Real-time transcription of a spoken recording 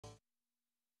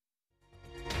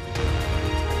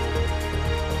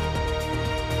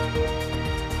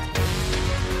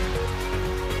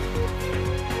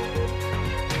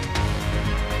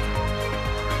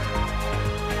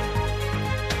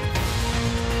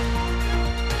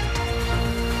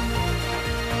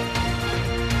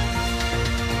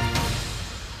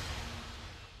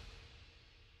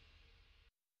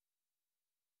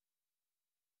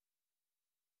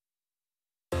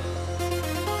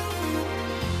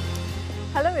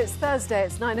Hello, it's Thursday,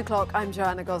 it's 9 o'clock. I'm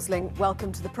Johnna Gosling.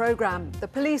 Welcome to the programme. The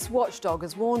police watchdog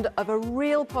has warned of a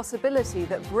real possibility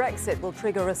that Brexit will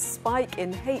trigger a spike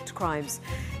in hate crimes.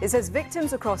 It says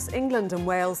victims across England and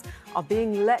Wales are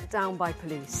being let down by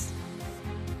police.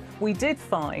 We did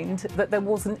find that there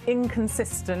was an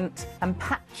inconsistent and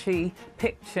patchy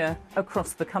picture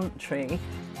across the country.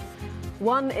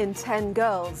 1 in 10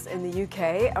 girls in the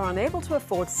UK are unable to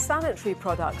afford sanitary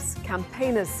products.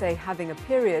 Campaigners say having a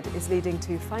period is leading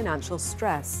to financial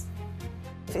stress.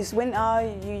 If it's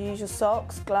winter, you use your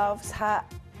socks, gloves,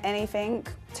 hat, anything,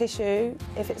 tissue.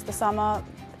 If it's the summer,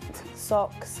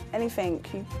 socks, anything.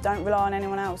 You don't rely on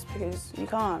anyone else because you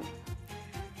can't.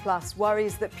 Plus,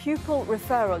 worries that pupil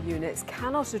referral units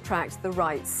cannot attract the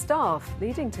right staff,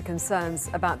 leading to concerns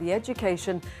about the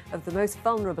education of the most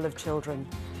vulnerable of children.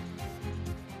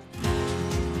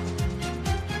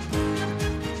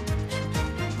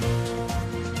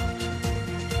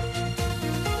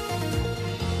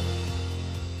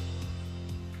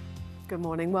 Good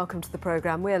morning, welcome to the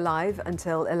programme. We're live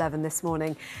until 11 this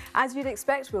morning. As you'd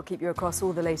expect, we'll keep you across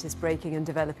all the latest breaking and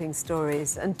developing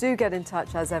stories. And do get in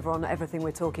touch as ever on everything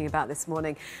we're talking about this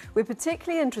morning. We're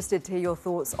particularly interested to hear your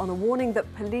thoughts on a warning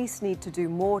that police need to do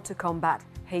more to combat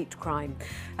hate crime.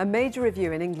 A major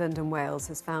review in England and Wales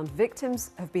has found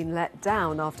victims have been let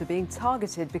down after being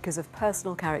targeted because of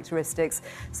personal characteristics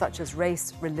such as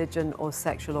race, religion or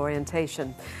sexual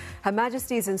orientation. Her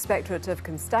Majesty's Inspectorate of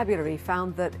Constabulary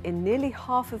found that in nearly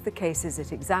half of the cases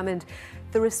it examined,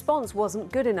 the response wasn't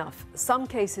good enough. Some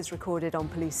cases recorded on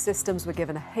police systems were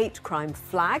given a hate crime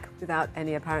flag without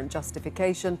any apparent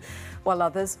justification, while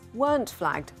others weren't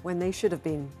flagged when they should have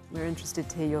been. We're interested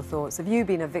to hear your thoughts. Have you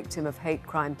been a victim of hate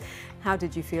crime? How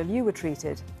did you feel you were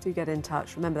treated? Do get in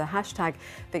touch. Remember the hashtag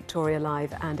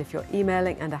 #VictoriaLive, and if you're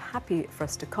emailing and are happy for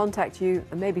us to contact you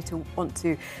and maybe to want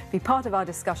to be part of our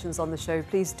discussions on the show,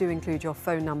 please do include your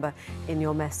phone number in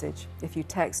your message. If you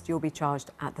text, you'll be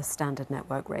charged at the standard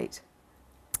network rate.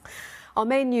 Our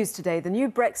main news today, the new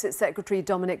Brexit Secretary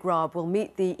Dominic Raab will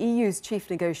meet the EU's chief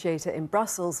negotiator in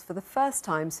Brussels for the first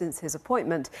time since his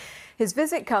appointment. His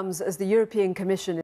visit comes as the European Commission